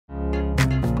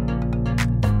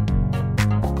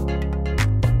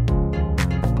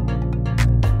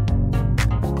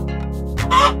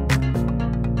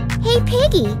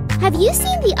Piggy, have you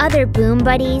seen the other Boom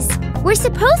Buddies? We're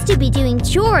supposed to be doing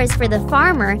chores for the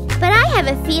farmer, but I have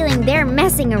a feeling they're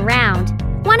messing around.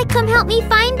 Want to come help me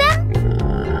find them?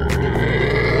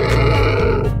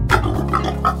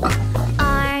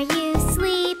 Are you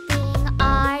sleeping?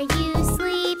 Are you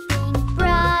sleeping?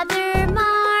 Brother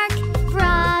Mark,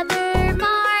 Brother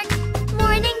Mark.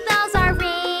 Morning bells are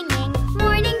ringing,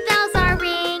 morning bells are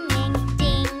ringing.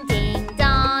 Ding, ding,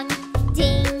 dong,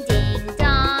 ding, ding,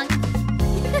 dong.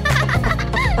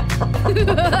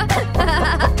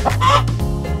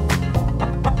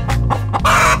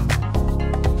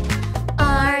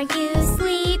 Are you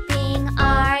sleeping?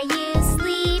 Are you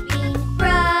sleeping?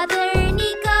 Brother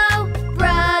Nico,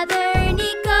 Brother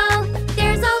Nico.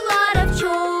 There's a lot of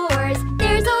chores,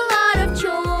 there's a lot of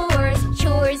chores.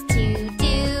 Chores to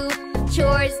do,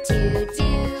 chores to do.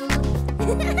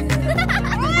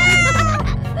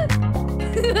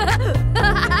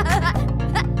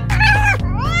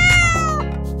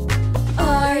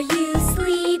 Are you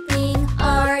sleeping?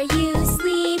 Are you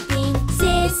sleeping?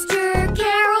 Sister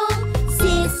Carol,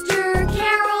 Sister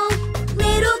Carol.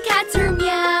 Little cats are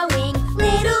meowing,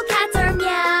 little cats are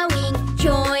meowing.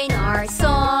 Join our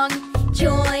song,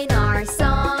 join our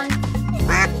song.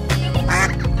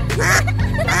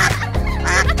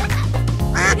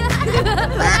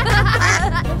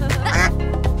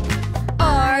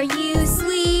 Are you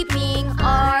sleeping?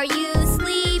 Are you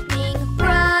sleeping?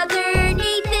 Brother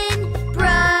Nathan,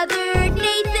 Brother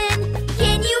Nathan.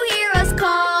 Can you hear us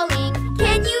calling?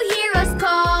 Can you hear us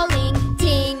calling?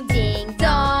 Ding, ding,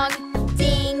 dong,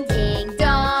 ding, ding,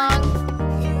 dong.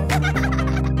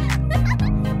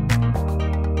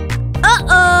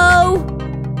 Uh-oh!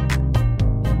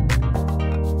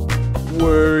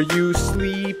 Were you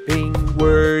sleeping?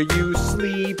 Were you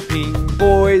sleeping?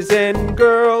 Boys and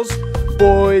girls,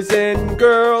 boys and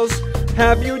girls.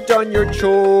 Have you done your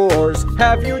chores?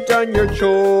 Have you done your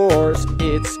chores?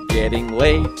 It's getting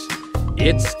late.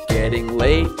 It's getting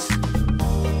late.